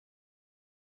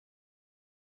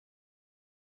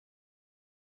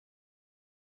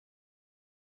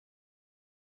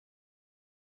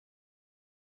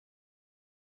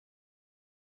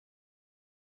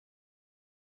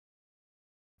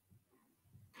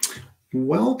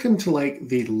Welcome to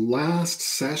the last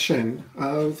session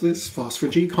of this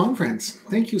FOSS4G conference.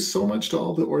 Thank you so much to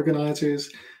all the organizers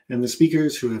and the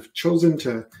speakers who have chosen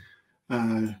to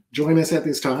join us at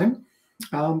this time.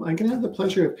 I'm going to have the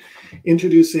pleasure of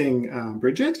introducing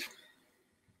Bridget.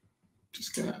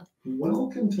 Just gonna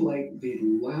welcome to the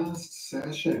last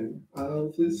session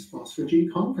of this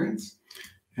FOSS4G conference.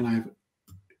 And I've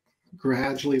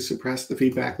gradually suppressed the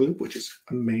feedback loop, which is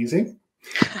amazing.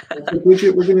 So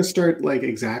Bridget, we're going to start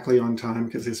exactly on time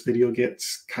because this video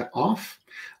gets cut off.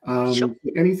 Sure.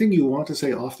 Anything you want to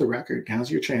say off the record, now's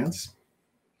your chance.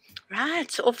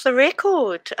 Right, off the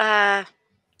record.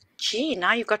 Gee,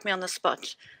 now you've got me on the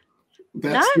spot.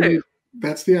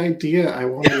 That's the idea. I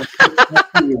want to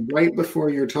talk to you right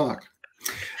before your talk.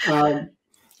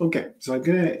 Okay, so I'm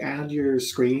going to add your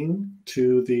screen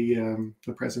to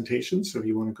the presentation. So if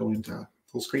you want to go into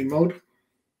full screen mode.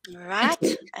 All right,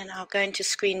 and I'll go into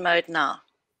screen mode now.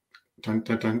 Dun,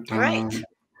 dun, dun, dun. Great.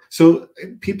 So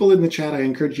people in the chat, I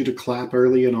encourage you to clap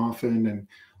early and often and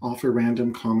offer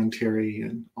random commentary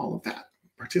and all of that.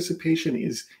 Participation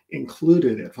is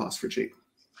included at FOSS4G.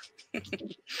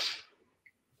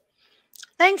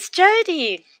 Thanks,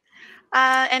 Jody.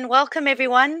 And welcome,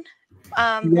 everyone.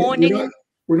 Morning.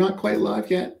 We're not quite live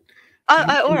yet.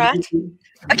 Oh, all right.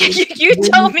 Okay, you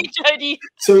tell me, Jody.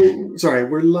 So, sorry,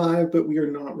 we're live, but we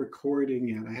are not recording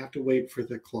yet. I have to wait for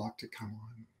the clock to come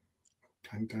on.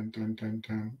 Dun, dun, dun, dun,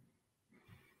 dun.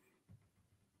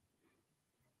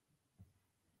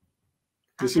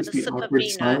 This is the awkward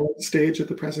silent stage of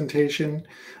the presentation.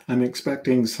 I'm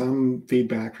expecting some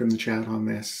feedback from the chat on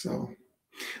this. So,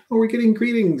 we're getting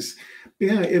greetings.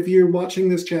 Yeah, if you're watching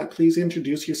this chat, please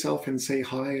introduce yourself and say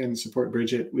hi and support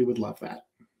Bridget. We would love that.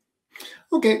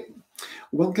 Okay,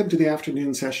 welcome to the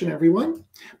afternoon session, everyone.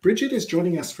 Bridget is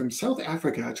joining us from South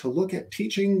Africa to look at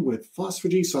teaching with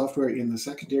FOSS4G software in the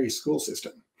secondary school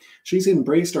system. She's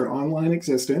embraced our online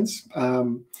existence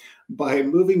by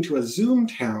moving to a Zoom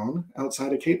town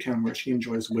outside of Cape Town where she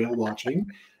enjoys whale watching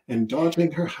and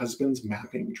dodging her husband's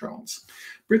mapping drones.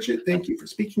 Bridget, thank you for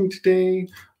speaking today.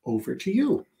 Over to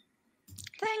you.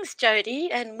 Thanks, Jody,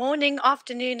 and morning,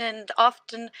 afternoon, and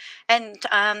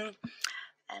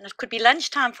it could be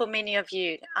lunchtime for many of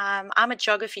you. I'm a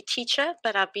geography teacher,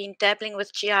 but I've been dabbling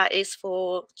with GIS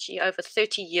for over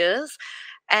 30 years.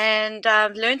 And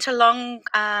I've learned a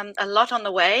lot on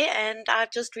the way, and I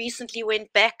just recently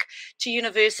went back to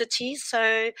university.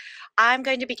 So I'm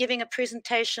going to be giving a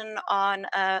presentation on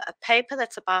a paper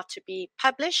that's about to be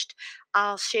published.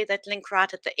 I'll share that link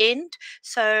right at the end.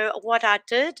 So what I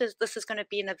did is this is going to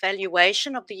be an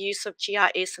evaluation of the use of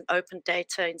GIS and open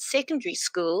data in secondary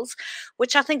schools,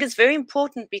 which I think is very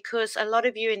important because a lot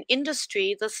of you in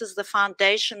industry, this is the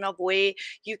foundation of where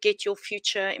you get your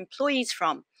future employees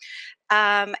from.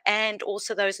 And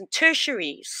also those in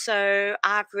tertiary. So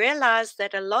I've realized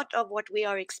that a lot of what we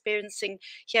are experiencing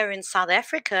here in South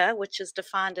Africa, which is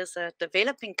defined as a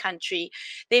developing country,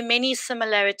 there are many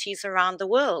similarities around the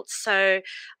world. So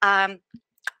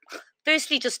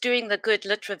firstly, just doing the good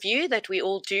lit review that we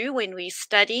all do when we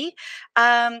study.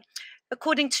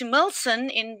 According to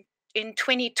Milson, in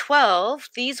 2012,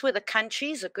 these were the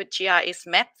countries, a good GIS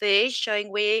map there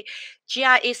showing where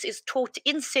GIS is taught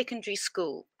in secondary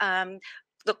school,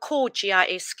 the core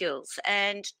GIS skills.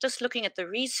 And just looking at the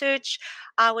research,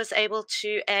 I was able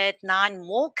to add 9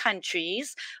 more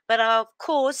countries. But of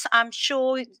course, I'm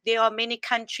sure there are many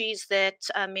countries that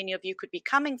many of you could be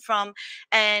coming from,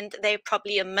 and they're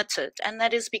probably omitted. And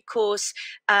that is because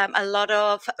a lot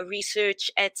of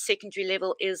research at secondary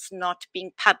level is not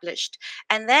being published.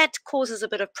 And that causes a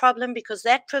bit of problem because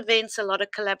that prevents a lot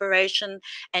of collaboration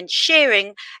and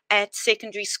sharing at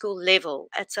secondary school level.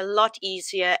 It's a lot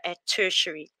easier at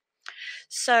tertiary.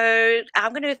 So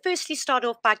I'm going to firstly start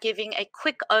off by giving a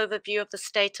quick overview of the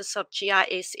status of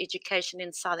GIS education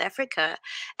in South Africa.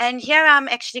 And here I'm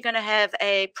actually going to have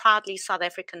a proudly South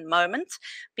African moment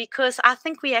because I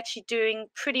think we're actually doing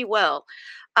pretty well.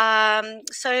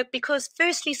 Because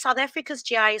firstly, South Africa's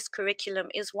GIS curriculum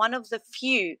is one of the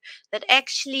few that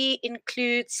actually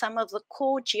includes some of the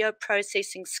core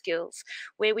geoprocessing skills,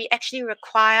 where we actually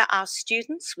require our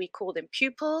students, we call them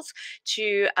pupils,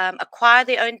 to acquire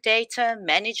their own data,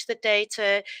 manage the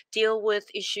data, deal with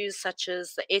issues such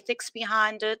as the ethics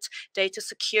behind it, data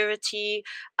security,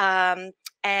 and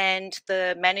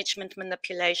the management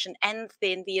manipulation, and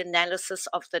then the analysis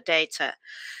of the data.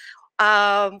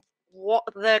 what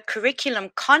the curriculum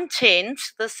content,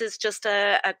 this is just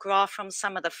a graph from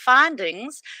some of the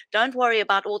findings. Don't worry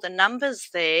about all the numbers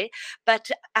there,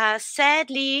 but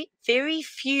sadly, very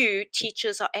few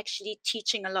teachers are actually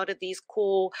teaching a lot of these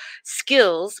core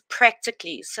skills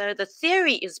practically. So the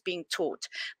theory is being taught,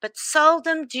 but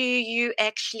seldom do you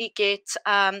actually get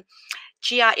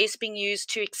GIS being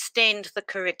used to extend the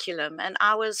curriculum. And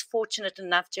I was fortunate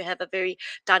enough to have a very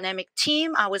dynamic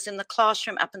team. I was in the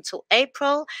classroom up until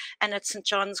April, and at St.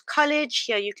 John's College,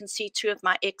 here you can see two of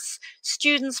my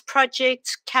ex-students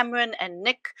project, Cameron and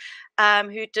Nick,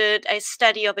 who did a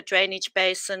study of a drainage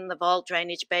basin, the Vaal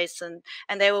drainage basin,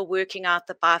 and they were working out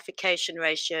the bifurcation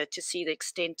ratio to see the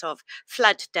extent of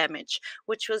flood damage,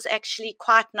 which was actually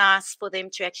quite nice for them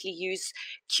to actually use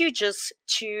QGIS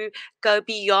to go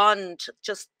beyond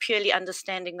just purely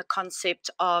understanding the concept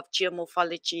of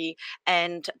geomorphology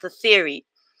and the theory.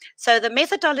 So the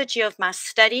methodology of my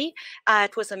study,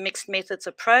 it was a mixed methods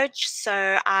approach.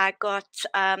 So I got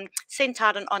sent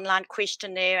out an online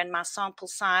questionnaire, and my sample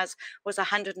size was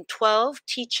 112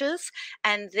 teachers.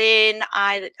 And then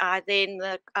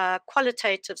the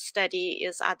qualitative study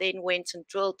is I then went and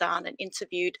drilled down and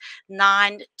interviewed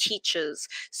 9 teachers.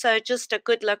 So just a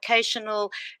good locational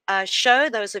show,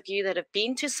 those of you that have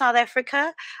been to South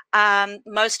Africa.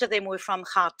 Most of them were from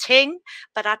Gauteng,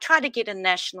 but I try to get a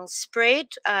national spread.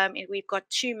 We've got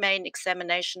 2 main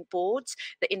examination boards,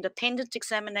 the Independent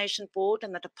Examination Board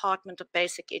and the Department of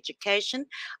Basic Education,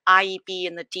 IEB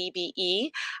and the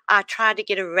DBE. I try to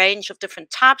get a range of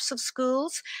different types of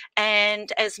schools,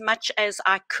 and as much as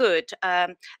I could, a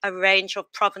range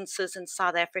of provinces in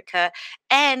South Africa,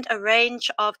 and a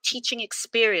range of teaching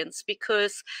experience,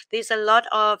 because there's a lot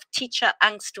of teacher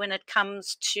angst when it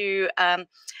comes to,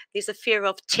 there's a fear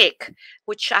of tech,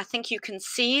 which I think you can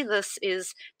see. This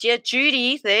is dear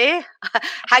Judy there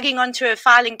hugging onto her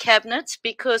filing cabinet,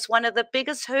 because one of the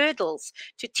biggest hurdles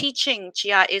to teaching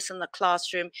GIS in the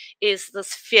classroom is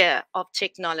this fear of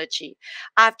technology.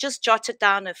 I've just jotted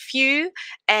down a few,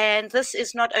 and this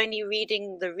is not only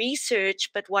reading the research,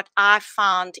 but what I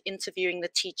found interviewing the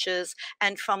teachers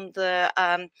and from the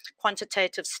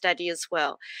quantitative study as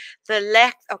well. The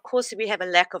lack, of course, we have a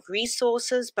lack of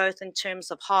resources, both in terms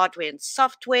of hardware and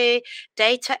software.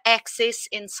 Data access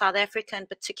in South Africa in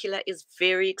particular is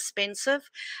very expensive.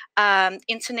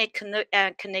 Internet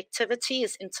connectivity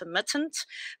is intermittent.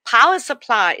 Power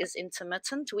supply is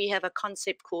intermittent. We have a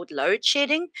concept called load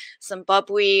shedding.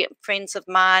 Zimbabwe, friends of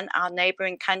mine, our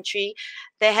neighboring country,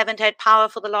 they haven't had power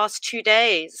for the last 2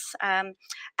 days. And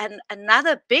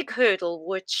another big hurdle,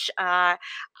 which I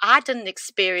didn't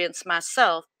experience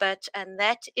myself, and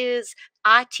that is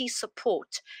IT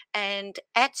support. And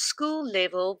at school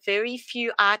level, very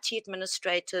few IT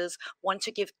administrators want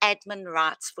to give admin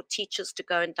rights for teachers to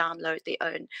go and download their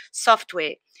own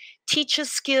software. Teacher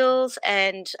skills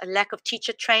and a lack of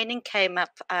teacher training came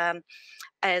up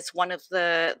as one of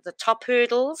the top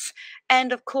hurdles,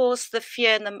 and of course the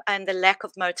fear and the lack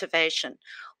of motivation.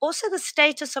 Also the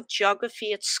status of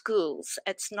geography at schools.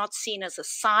 It's not seen as a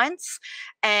science,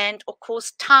 and of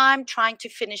course time trying to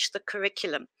finish the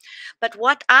curriculum. But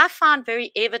what I found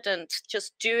very evident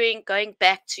just going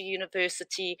back to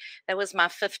university, that was my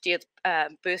 50th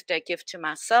birthday gift to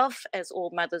myself, as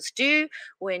all mothers do.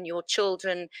 When your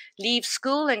children leave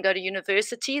school and go to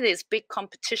university, there's big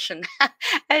competition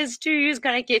as to who's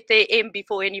going to get their M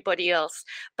before anybody else.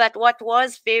 But what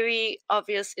was very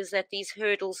obvious is that these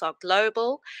hurdles are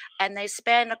global, and they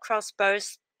span across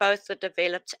both the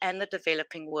developed and the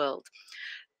developing world.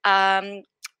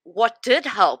 What did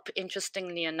help,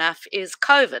 interestingly enough, is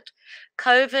COVID.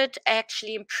 COVID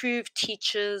actually improved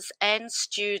teachers and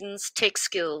students' tech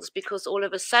skills, because all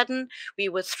of a sudden we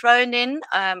were thrown in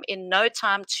no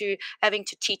time to having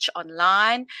to teach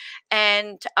online,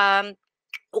 and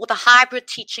or the hybrid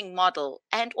teaching model.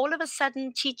 And all of a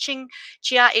sudden, teaching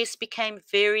GIS became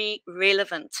very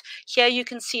relevant. Here you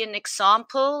can see an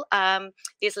example.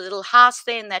 There's a little house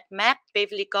there in that map.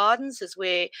 Beverly Gardens is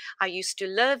where I used to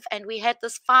live. And we had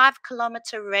this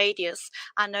 5-kilometer radius.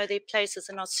 I know there are places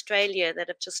in Australia that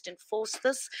have just enforced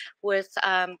this with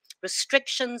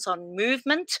restrictions on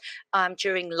movement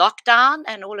during lockdown.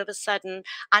 And all of a sudden,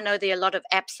 I know there are a lot of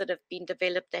apps that have been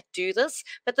developed that do this.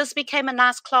 But this became a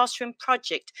nice classroom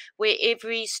project where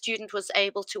every student was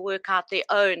able to work out their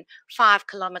own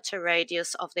 5-kilometer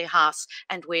radius of their house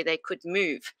and where they could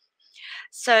move.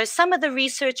 So some of the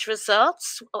research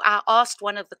results, I asked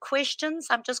one of the questions.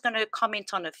 I'm just going to comment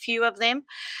on a few of them.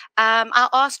 I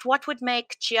asked what would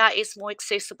make GIS more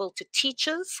accessible to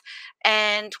teachers,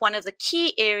 and one of the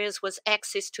key areas was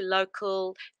access to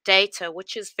local data,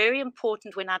 which is very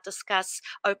important when I discuss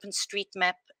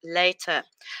OpenStreetMap later.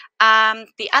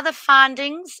 The other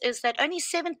findings is that only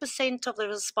 7% of the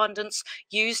respondents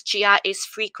use GIS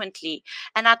frequently.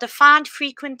 And I defined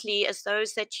frequently as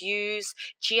those that use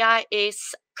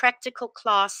GIS practical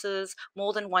classes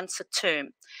more than once a term.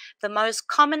 The most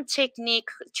common technique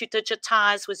to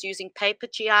digitize was using paper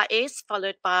GIS,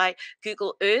 followed by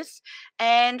Google Earth.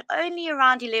 And only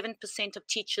around 11% of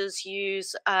teachers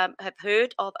have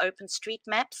heard of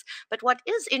OpenStreetMaps. But what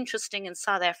is interesting in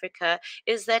South Africa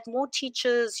is that more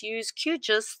teachers use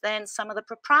QGIS than some of the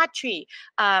proprietary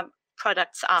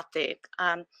products out there.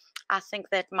 I think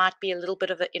that might be a little bit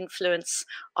of an influence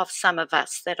of some of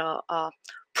us that are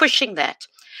pushing that.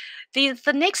 The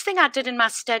next thing I did in my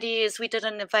study is we did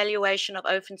an evaluation of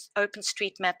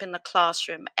OpenStreetMap in the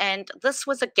classroom. And this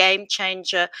was a game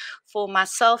changer for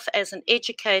myself as an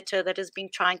educator that has been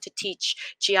trying to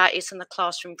teach GIS in the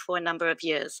classroom for a number of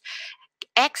years.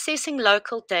 Accessing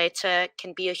local data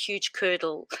can be a huge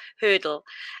hurdle.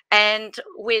 And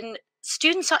when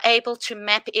students are able to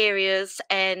map areas,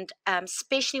 and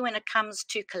especially when it comes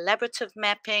to collaborative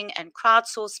mapping and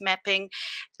crowdsourced mapping,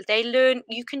 they learn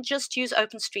you can just use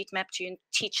OpenStreetMap to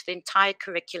teach the entire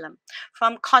curriculum,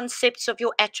 from concepts of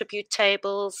your attribute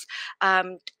tables,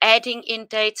 adding in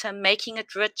data, making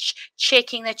it rich,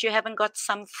 checking that you haven't got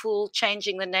some fool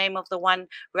changing the name of the one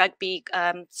rugby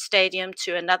stadium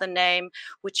to another name,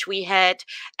 which we had,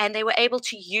 and they were able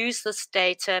to use this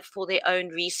data for their own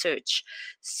research.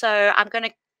 So I'm going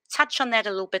to touch on that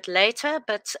a little bit later,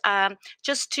 but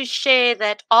just to share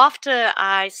that after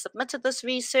I submitted this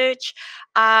research,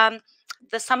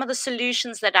 some of the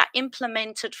solutions that I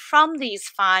implemented from these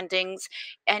findings,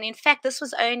 and in fact, this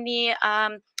was only,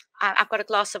 I've got a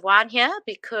glass of wine here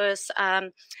because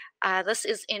this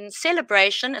is in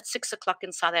celebration. It's 6 o'clock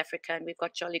in South Africa and we've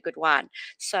got jolly good wine.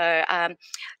 So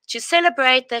to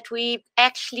celebrate that, we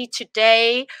actually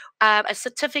today, a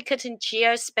certificate in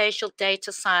geospatial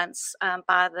data science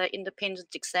by the Independent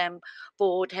Exam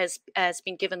Board has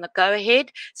been given the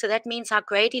go-ahead. So that means our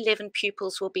grade 11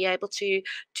 pupils will be able to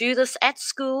do this at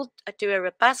school, do a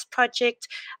robust project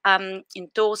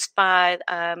endorsed by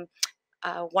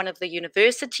one of the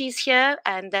universities here,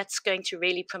 and that's going to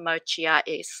really promote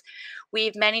GIS.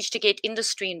 We've managed to get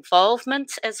industry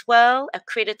involvement as well,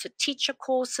 accredited teacher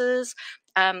courses,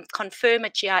 confirm a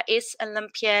GIS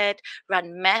Olympiad,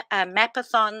 run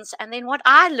mapathons. And then what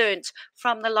I learned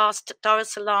from the last Dar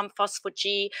es Salaam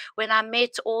FOSS4G, when I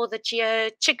met all the geo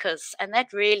chickas, and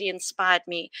that really inspired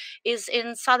me, is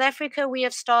in South Africa, we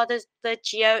have started the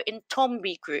Geo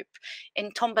Intombi group.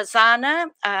 Intombazana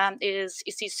is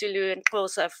isiZulu and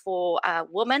Xhosa for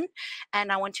women.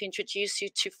 And I want to introduce you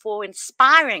to 4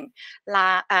 inspiring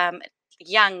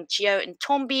young Geo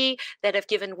Intombi that have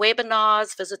given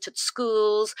webinars, visited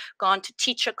schools, gone to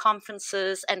teacher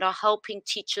conferences, and are helping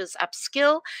teachers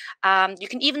upskill. You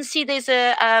can even see there's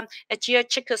a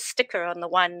GeoChica sticker on the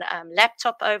one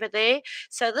laptop over there.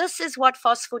 So this is what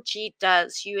FOSS4G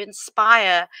does. You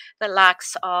inspire the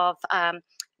likes of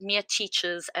mere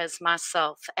teachers as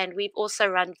myself. And we've also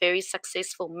run very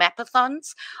successful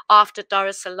mapathons. After Dar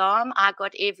es Salaam, I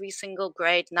got every single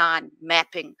grade 9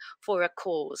 mapping for a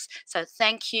cause. So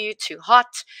thank you to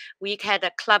HOT. We had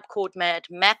a club called Mad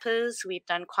Mappers. We've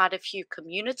done quite a few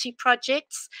community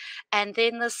projects. And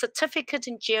then the certificate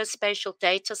in geospatial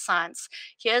data science.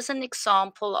 Here's an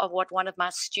example of what one of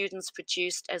my students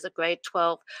produced as a grade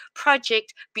 12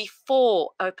 project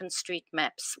before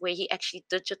OpenStreetMaps, where he actually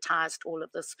digitized all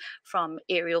of this from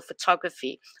aerial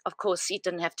photography. Of course, he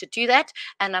didn't have to do that,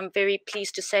 and I'm very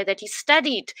pleased to say that he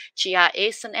studied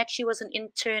GIS and actually was an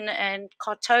intern in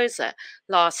Cartosa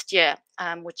last year,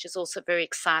 which is also very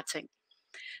exciting.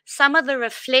 Some of the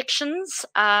reflections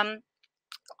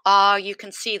you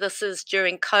can see this is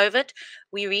during COVID.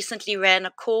 We recently ran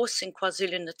a course in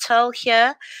KwaZulu-Natal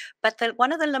here, but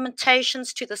one of the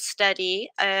limitations to the study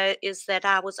is that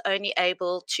I was only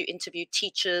able to interview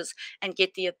teachers and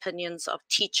get the opinions of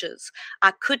teachers.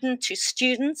 I couldn't to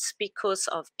students because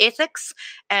of ethics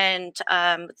and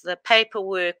the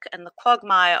paperwork and the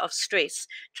quagmire of stress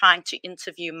trying to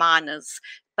interview minors.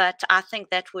 But I think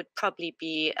that would probably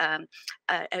be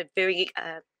a very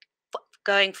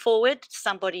going forward,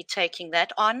 somebody taking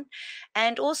that on,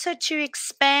 and also to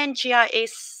expand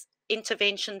GIS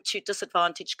intervention to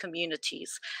disadvantaged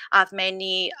communities. I've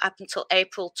mainly, up until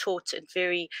April, taught in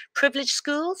very privileged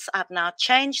schools. I've now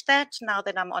changed that now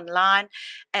that I'm online,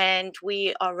 and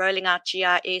we are rolling out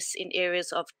GIS in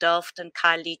areas of Delft and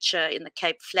Khayelitsha in the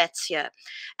Cape Flats here.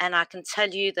 And I can tell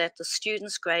you that the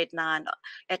students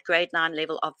at grade 9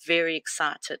 level are very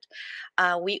excited.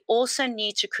 We also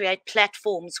need to create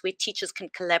platforms where teachers can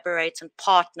collaborate and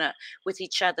partner with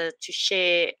each other to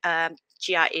share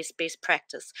GIS best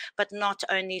practice, but not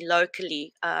only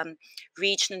locally,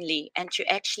 regionally, and to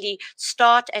actually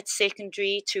start at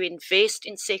secondary, to invest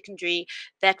in secondary.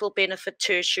 That will benefit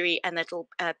tertiary, and that will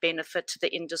benefit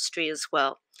the industry as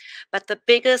well. But the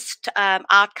biggest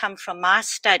outcome from my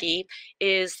study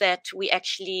is that we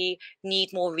actually need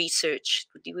more research.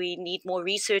 We need more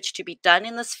research to be done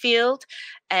in this field.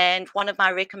 And one of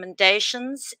my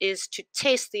recommendations is to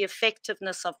test the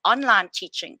effectiveness of online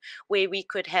teaching, where we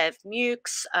could have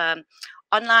MOOCs,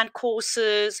 online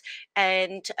courses,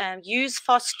 and use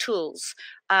FOSS tools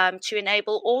to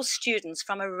enable all students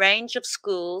from a range of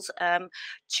schools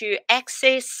to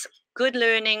access good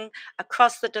learning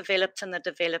across the developed and the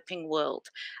developing world.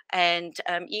 And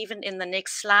even in the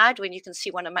next slide, when you can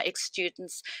see one of my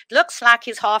ex-students, looks like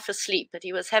he's half asleep, but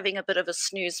he was having a bit of a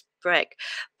snooze break.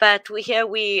 But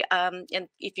and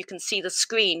if you can see the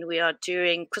screen, we are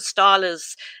doing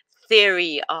Kristala's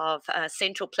theory of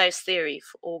central place theory.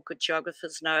 All good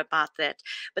geographers know about that.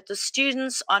 But the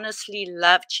students honestly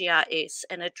love GIS,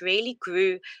 and it really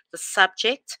grew the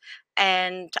subject.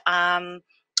 And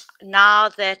now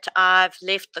that I've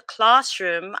left the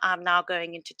classroom, I'm now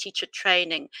going into teacher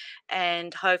training,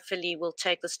 and hopefully we'll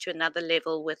take this to another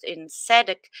level within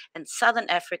SADC and Southern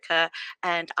Africa.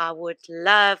 And I would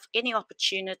love any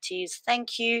opportunities.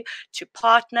 Thank you to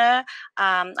partner.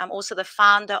 I'm also the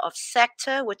founder of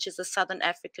SACTA, which is the Southern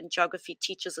African Geography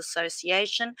Teachers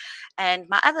Association. And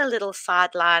my other little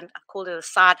sideline, I call it a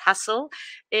side hustle,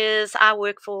 is I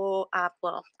work for, I'm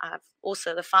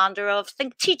also the founder of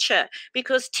Think Teacher,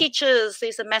 because teachers,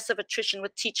 there's a massive attrition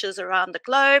with teachers around the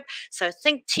globe. So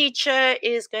Think Teacher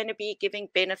is going to be giving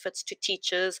benefits to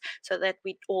teachers so that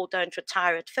we all don't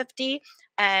retire at 50.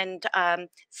 And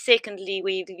secondly,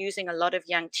 we're losing a lot of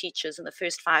young teachers in the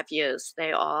first 5 years.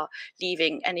 They are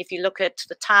leaving. And if you look at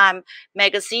the Time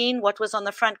magazine, what was on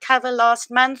the front cover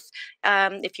last month,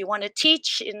 if you want to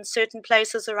teach in certain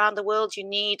places around the world, you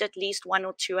need at least 1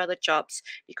 or 2 other jobs,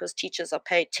 because teachers are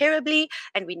paid terribly,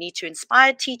 and we need to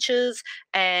inspire teachers,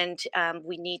 and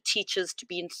we need teachers to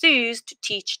be enthused to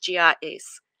teach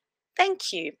GIS.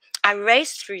 Thank you. I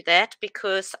raced through that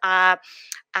because I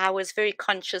was very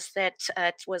conscious that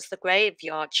it was the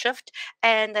graveyard shift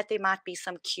and that there might be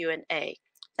some Q&A.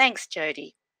 Thanks,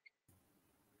 Jody.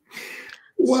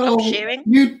 Well, stop sharing.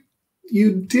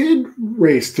 You did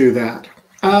race through that.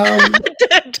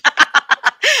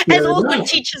 As all good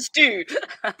teachers do.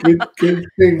 good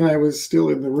thing I was still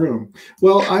in the room.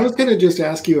 Well, I was going to just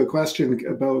ask you a question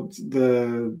about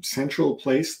the central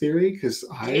place theory, because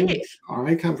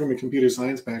I come from a computer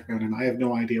science background and I have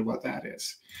no idea what that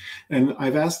is. And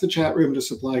I've asked the chat room to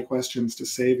supply questions to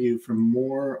save you from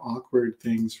more awkward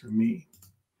things from me.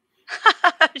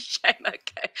 Shame.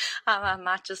 Okay, I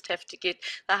might just have to get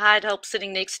the hired help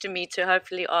sitting next to me to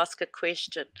hopefully ask a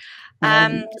question.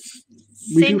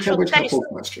 We do have a couple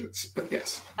questions, but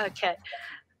yes. Okay.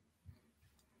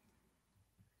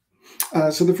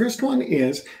 So the first one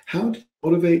is, how do you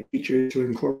motivate teachers to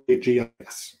incorporate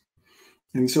GIS?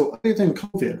 And so other than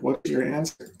COVID, what's your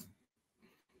answer?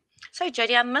 Sorry,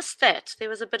 Jody, I missed that. There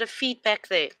was a bit of feedback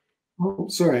there. Oh,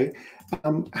 sorry.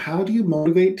 How do you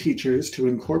motivate teachers to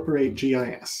incorporate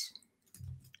GIS?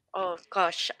 Oh,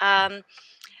 gosh.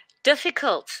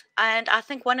 Difficult. And I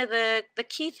think one of the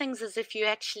key things is if you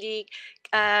actually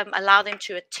allow them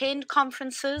to attend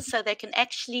conferences so they can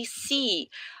actually see.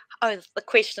 Oh, the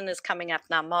question is coming up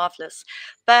now. Marvelous.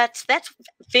 But that's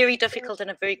very difficult and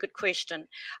a very good question.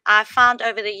 I found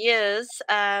over the years,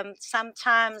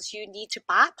 sometimes you need to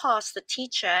bypass the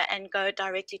teacher and go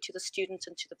directly to the student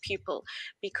and to the pupil,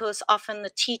 because often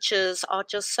the teachers are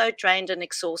just so drained and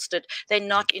exhausted. They're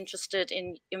not interested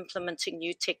in implementing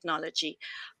new technology.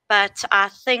 But I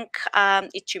think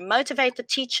to motivate the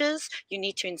teachers, you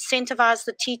need to incentivize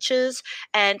the teachers,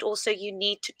 and also you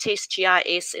need to test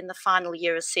GIS in the final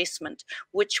year assessment,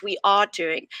 which we are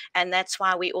doing. And that's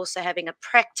why we're also having a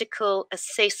practical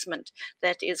assessment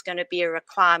that is going to be a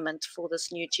requirement for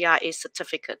this new GIS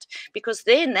certificate, because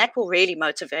then that will really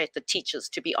motivate the teachers,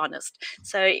 to be honest.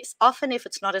 So it's often if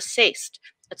it's not assessed,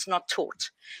 it's not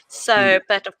taught. So,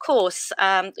 but of course,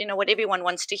 what everyone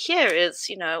wants to hear is,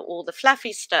 all the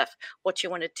fluffy stuff. What you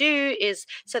want to do is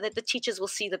so that the teachers will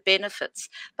see the benefits.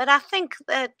 But I think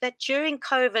that during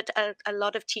COVID, a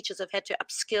lot of teachers have had to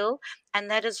upskill,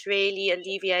 and that has really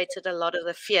alleviated a lot of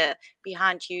the fear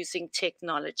behind using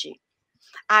technology.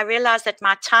 I realized that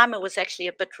my timer was actually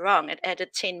a bit wrong. It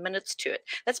added 10 minutes to it.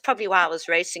 That's probably why I was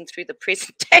racing through the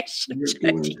presentation.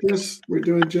 We're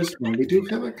doing just fine. We do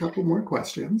have a couple more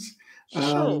questions.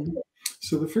 Sure.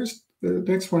 So the first The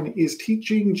next one is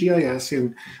teaching GIS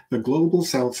in the Global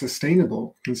South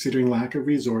sustainable, considering lack of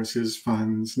resources,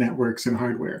 funds, networks, and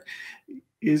hardware.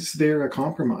 Is there a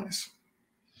compromise?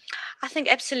 I think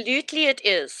absolutely it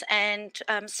is. And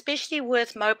especially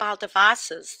with mobile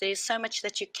devices, there's so much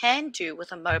that you can do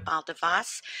with a mobile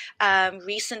device.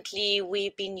 Recently,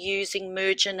 we've been using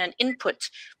merge-in and input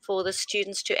for the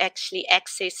students to actually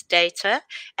access data.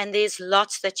 And there's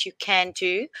lots that you can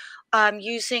do.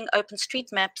 Using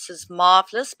OpenStreetMaps is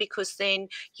marvelous because then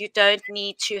you don't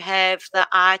need to have the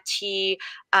IT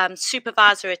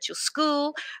supervisor at your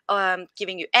school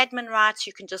giving you admin rights.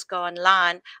 You can just go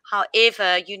online.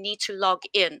 However, you need to log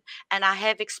in. And I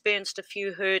have experienced a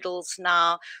few hurdles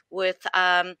now with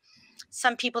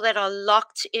some people that are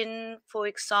locked in, for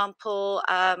example,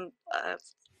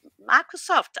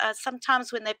 Microsoft.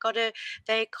 Sometimes when they've got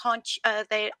they can't,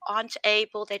 they aren't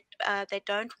able, they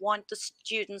don't want the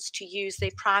students to use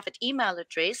their private email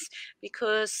address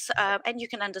because, and you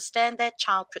can understand that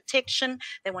child protection.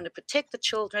 They want to protect the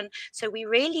children. So we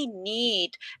really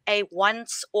need a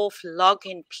once-off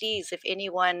login, please, if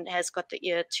anyone has got the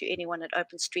ear to anyone at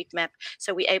OpenStreetMap,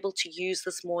 so we're able to use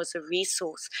this more as a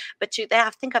resource. But to that, I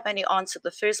think I've only answered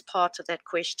the first part of that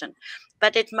question.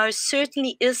 But it most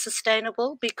certainly is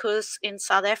sustainable because in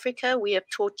South Africa, we have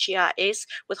taught GIS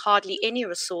with hardly any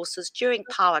resources during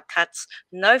power cuts,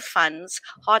 no funds,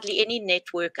 hardly any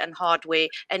network and hardware,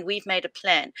 and we've made a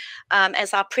plan.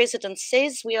 As our president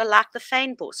says, we are like the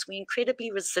fynbos. We're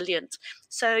incredibly resilient.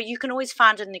 So you can always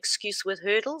find an excuse with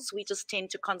hurdles. We just tend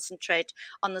to concentrate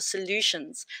on the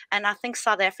solutions. And I think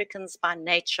South Africans by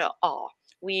nature are.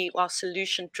 We are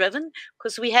solution driven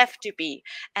because we have to be.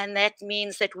 And that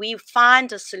means that we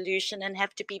find a solution and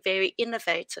have to be very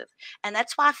innovative. And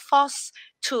that's why FOSS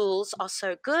tools are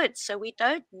so good. So we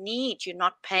don't need, you're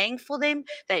not paying for them.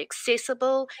 They're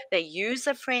accessible, they're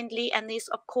user friendly. And there's,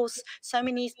 of course, so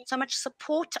much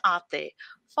support out there,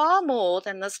 far more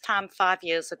than this time 5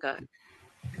 years ago.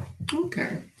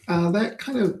 Okay, that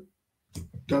kind of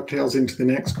dovetails into the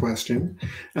next question.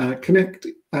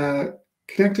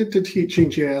 Connected to teaching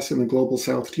GIS in the Global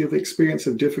South, do you have experience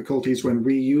of difficulties when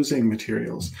reusing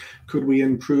materials? Could we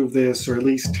improve this or at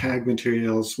least tag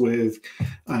materials with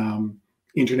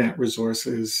internet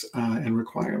resources and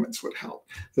requirements would help?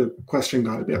 The question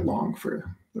got a bit long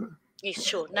for the... Yes,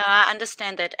 sure. No, I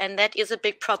understand that. And that is a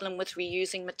big problem with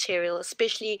reusing material,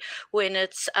 especially when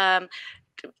it's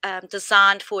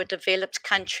designed for a developed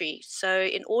country. So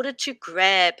in order to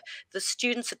grab the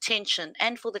students' attention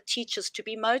and for the teachers to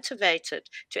be motivated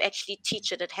to actually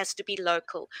teach it, it has to be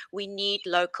local. We need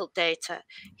local data.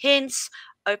 Hence,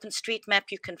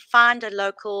 OpenStreetMap, you can find a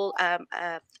local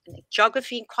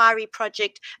geography inquiry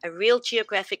project, a real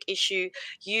geographic issue,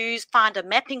 find a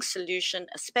mapping solution,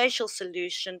 a spatial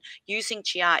solution using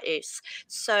GIS.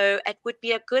 So it would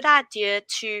be a good idea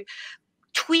to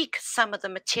tweak some of the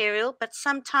material, but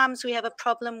sometimes we have a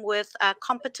problem with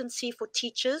competency for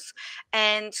teachers.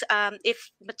 And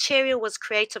if material was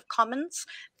Creative Commons,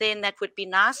 then that would be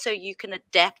nice, so you can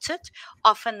adapt it.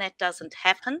 Often that doesn't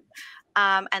happen.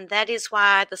 And that is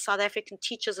why the South African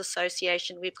Teachers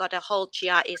Association, we've got a whole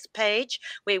GIS page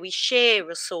where we share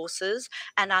resources.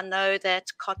 And I know that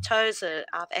Cartoza,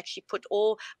 I've actually put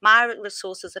all my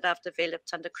resources that I've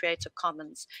developed under Creative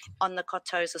Commons on the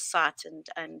Cartoza site,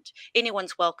 and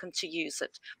anyone's welcome to use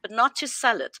it, but not to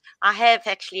sell it. I have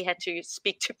actually had to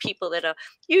speak to people that are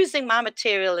using my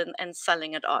material and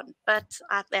selling it on, but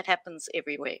that happens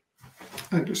everywhere.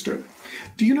 Understood.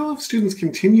 Do you know if students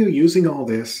continue using all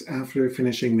this after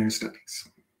finishing their studies?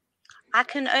 I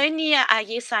can only,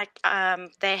 yes,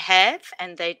 they have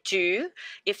and they do.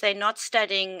 If they're not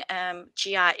studying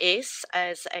GIS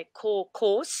as a core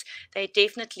course, they're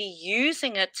definitely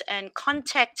using it and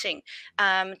contacting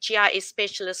GIS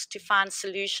specialists to find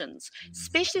solutions,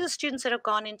 especially the students that have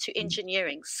gone into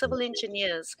engineering, civil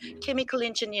engineers, chemical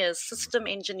engineers, system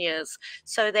engineers.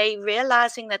 So they're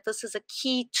realizing that this is a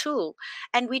key tool,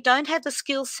 and we don't have the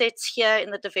skill sets here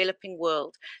in the developing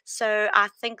world. So I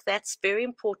think that's very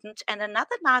important. And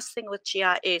another nice thing with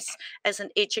GIS as an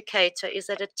educator is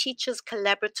that it teaches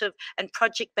collaborative and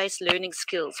project-based learning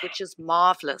skills, which is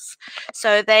marvelous.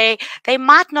 So they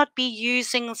might not be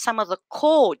using some of the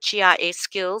core GIS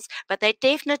skills, but they're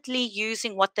definitely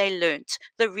using what they learned,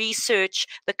 the research,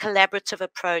 the collaborative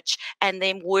approach, and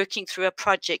then working through a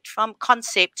project from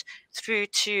concept through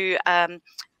to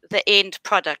the end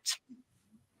product.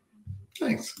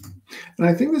 Thanks. And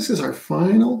I think this is our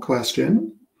final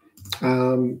question.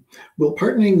 Will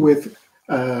partnering with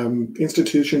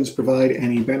institutions provide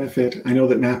any benefit? I know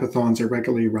that mapathons are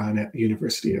regularly run at the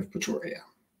University of Pretoria.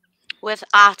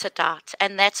 without a doubt.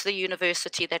 And that's the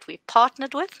university that we've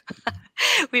partnered with.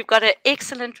 We've got an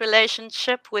excellent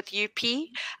relationship with UP.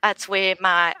 That's where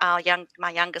my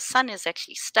youngest son is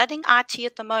actually studying IT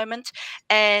at the moment.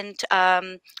 And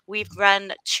we've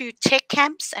run 2 tech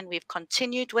camps, and we've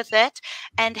continued with that.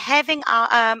 And having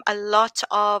a lot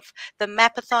of the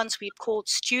mapathons, we've called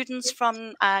students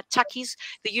from Tuckies.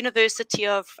 The University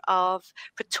of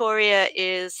Pretoria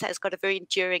has got a very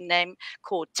enduring name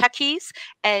called Tuckies,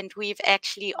 and we've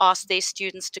actually asked their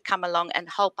students to come along and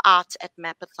help out at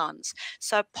mapathons.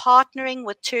 So partnering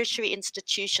with tertiary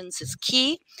institutions is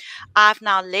key. I've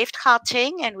now left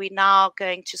Gauteng, and we're now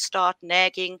going to start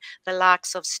nagging the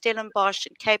likes of Stellenbosch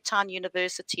and Cape Town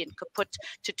University and Kaput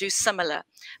to do similar.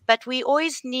 But we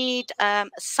always need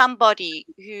somebody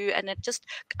who, and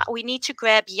we need to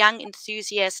grab young,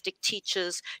 enthusiastic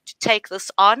teachers to take this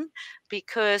on,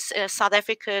 because a South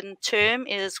African term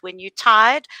is, when you're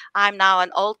tired, I'm now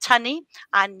an old tunny.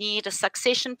 I need a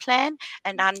succession plan,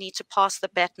 and I need to pass the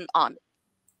baton on.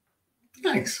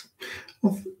 Nice.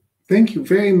 Well, thank you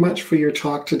very much for your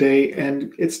talk today.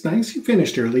 And it's nice you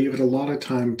finished early. You had a lot of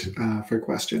time for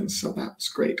questions, so that was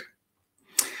great.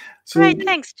 So great,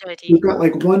 thanks, Jody. We've got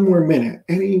like 1 more minute.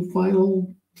 Any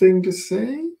final thing to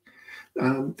say?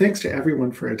 Thanks to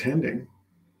everyone for attending.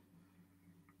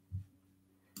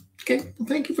 Okay, well,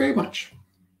 thank you very much.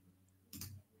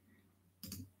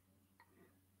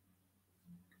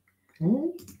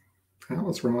 Oh, that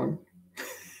was wrong.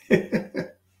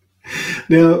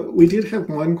 Now, we did have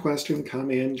one question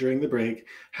come in during the break.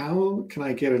 How can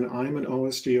I get an I'm an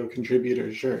OSGeo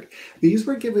contributor shirt? These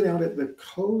were given out at the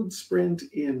Code Sprint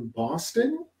in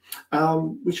Boston.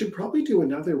 We should probably do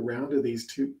another round of these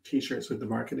 2 t-shirts with the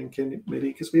marketing committee,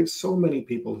 because we have so many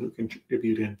people who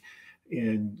contribute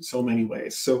in so many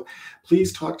ways. So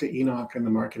please talk to Enoch and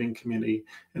the marketing committee,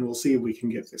 and we'll see if we can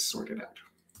get this sorted out.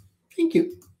 Thank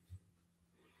you.